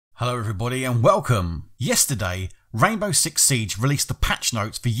Hello everybody and welcome! Yesterday, Rainbow Six Siege released the patch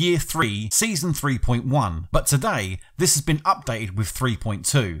notes for Year 3 Season 3.1, but today this has been updated with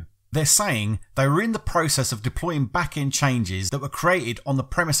 3.2. They're saying they were in the process of deploying back-end changes that were created on the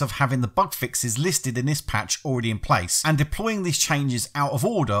premise of having the bug fixes listed in this patch already in place, and deploying these changes out of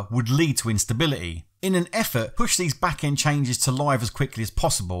order would lead to instability. In an effort to push these back-end changes to live as quickly as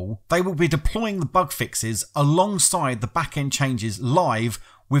possible, they will be deploying the bug fixes alongside the back-end changes live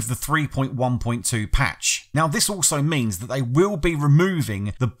with the 3.1.2 patch. Now this also means that they will be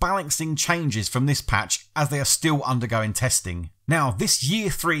removing the balancing changes from this patch as they are still undergoing testing. Now this Year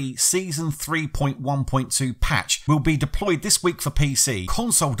 3 Season 3.1.2 patch will be deployed this week for PC.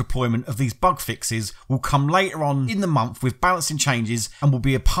 Console deployment of these bug fixes will come later on in the month with balancing changes and will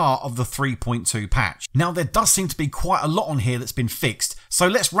be a part of the 3.2 patch. Now there does seem to be quite a lot on here that's been fixed, so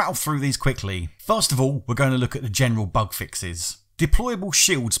let's rattle through these quickly. First of all, we're going to look at the general bug fixes. Deployable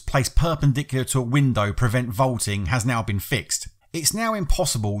shields placed perpendicular to a window prevent vaulting has now been fixed. It's now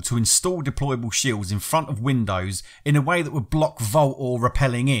impossible to install deployable shields in front of windows in a way that would block vault or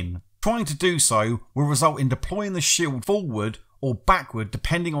rappelling in. Trying to do so will result in deploying the shield forward or backward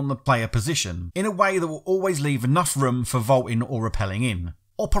depending on the player position, in a way that will always leave enough room for vaulting or rappelling in.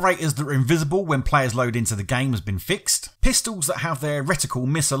 Operators that are invisible when players load into the game has been fixed. Pistols that have their reticle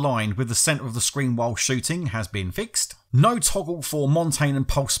misaligned with the centre of the screen while shooting has been fixed. No toggle for Montane and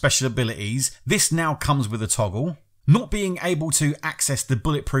Pulse special abilities, this now comes with a toggle. Not being able to access the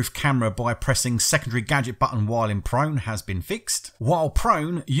bulletproof camera by pressing secondary gadget button while in prone has been fixed. While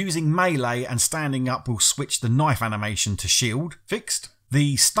prone, using melee and standing up will switch the knife animation to shield, fixed.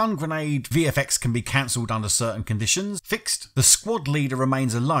 The stun grenade VFX can be cancelled under certain conditions, fixed. The squad leader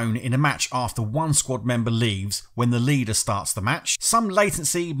remains alone in a match after one squad member leaves when the leader starts the match. Some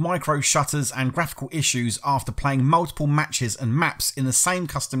latency, micro shutters and graphical issues after playing multiple matches and maps in the same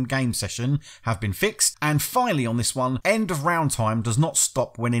custom game session have been fixed. And finally on this one, end of round time does not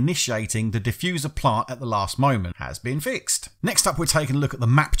stop when initiating the diffuser plant at the last moment has been fixed. Next up we're taking a look at the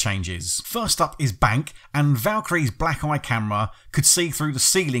map changes. First up is Bank, and Valkyrie's black eye camera could see through the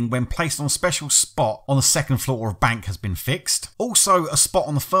ceiling when placed on a special spot on the second floor of Bank has been fixed. Also, a spot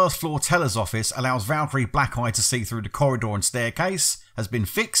on the first floor teller's office allows Valkyrie Black Eye to see through the corridor and staircase has been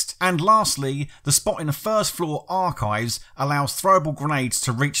fixed. And lastly, the spot in the first floor archives allows throwable grenades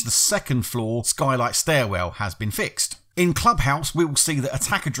to reach the second floor skylight stairwell has been fixed. In Clubhouse, we will see that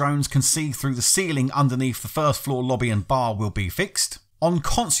attacker drones can see through the ceiling underneath the first floor lobby and bar will be fixed. On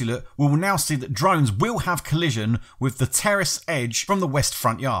Consulate, we will now see that drones will have collision with the terrace edge from the west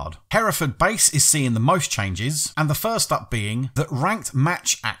front yard. Hereford Base is seeing the most changes, and the first up being that ranked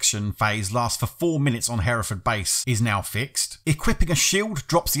match action phase lasts for 4 minutes on Hereford Base is now fixed. Equipping a shield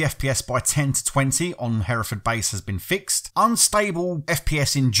drops the FPS by 10 to 20 on Hereford Base has been fixed. Unstable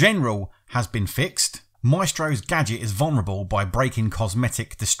FPS in general has been fixed. Maestro's gadget is vulnerable by breaking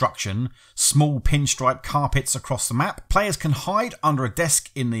cosmetic destruction, small pinstripe carpets across the map. Players can hide under a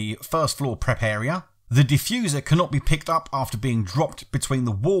desk in the first floor prep area. The diffuser cannot be picked up after being dropped between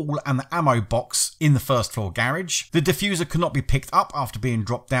the wall and the ammo box in the first floor garage. The diffuser cannot be picked up after being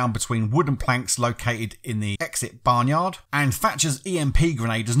dropped down between wooden planks located in the exit barnyard. And Thatcher's EMP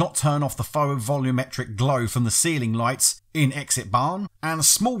grenade does not turn off the photovolumetric glow from the ceiling lights in exit barn, and a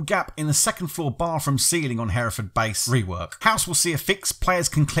small gap in the second floor bathroom ceiling on Hereford Base rework. House will see a fix. Players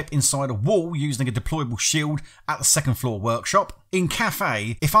can clip inside a wall using a deployable shield at the second floor workshop. In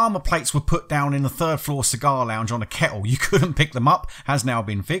Cafe, if armour plates were put down in the third floor cigar lounge on a kettle, you couldn't pick them up, has now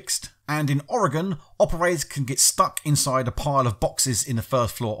been fixed. And in Oregon, operators can get stuck inside a pile of boxes in the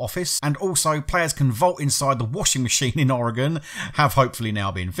first floor office, and also players can vault inside the washing machine in Oregon have hopefully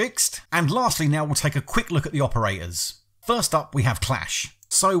now been fixed. And lastly now we'll take a quick look at the operators. First up we have Clash.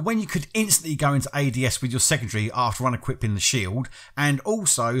 So when you could instantly go into ADS with your secondary after unequipping the shield, and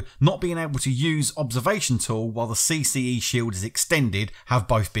also not being able to use observation tool while the CCE shield is extended have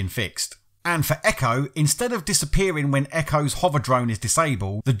both been fixed. And for Echo, instead of disappearing when Echo's hover drone is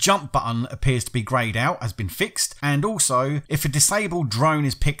disabled, the jump button appears to be greyed out has been fixed, and also if a disabled drone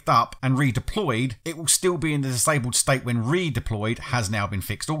is picked up and redeployed, it will still be in the disabled state when redeployed has now been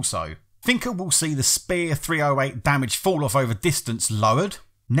fixed also. Thinker will see the Spear 308 damage fall off over distance lowered.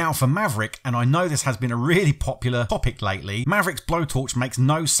 Now for Maverick, and I know this has been a really popular topic lately, Maverick's blowtorch makes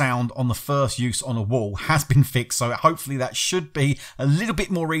no sound on the first use on a wall has been fixed, so hopefully that should be a little bit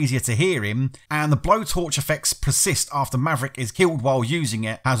more easier to hear him, and the blowtorch effects persist after Maverick is killed while using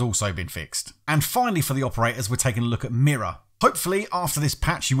it has also been fixed. And finally for the operators we're taking a look at Mirror. Hopefully after this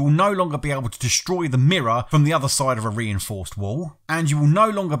patch you will no longer be able to destroy the mirror from the other side of a reinforced wall, and you will no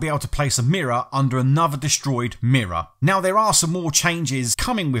longer be able to place a mirror under another destroyed mirror. Now there are some more changes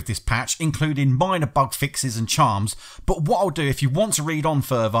coming with this patch, including minor bug fixes and charms, but what I'll do, if you want to read on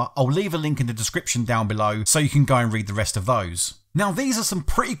further, I'll leave a link in the description down below so you can go and read the rest of those. Now these are some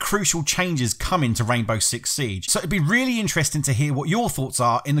pretty crucial changes coming to Rainbow Six Siege, so it'd be really interesting to hear what your thoughts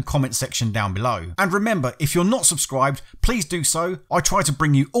are in the comment section down below. And remember, if you're not subscribed, please do so. I try to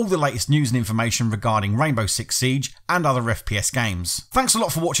bring you all the latest news and information regarding Rainbow Six Siege and other FPS games. Thanks a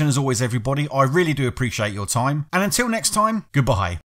lot for watching as always everybody, I really do appreciate your time, and until next time, goodbye.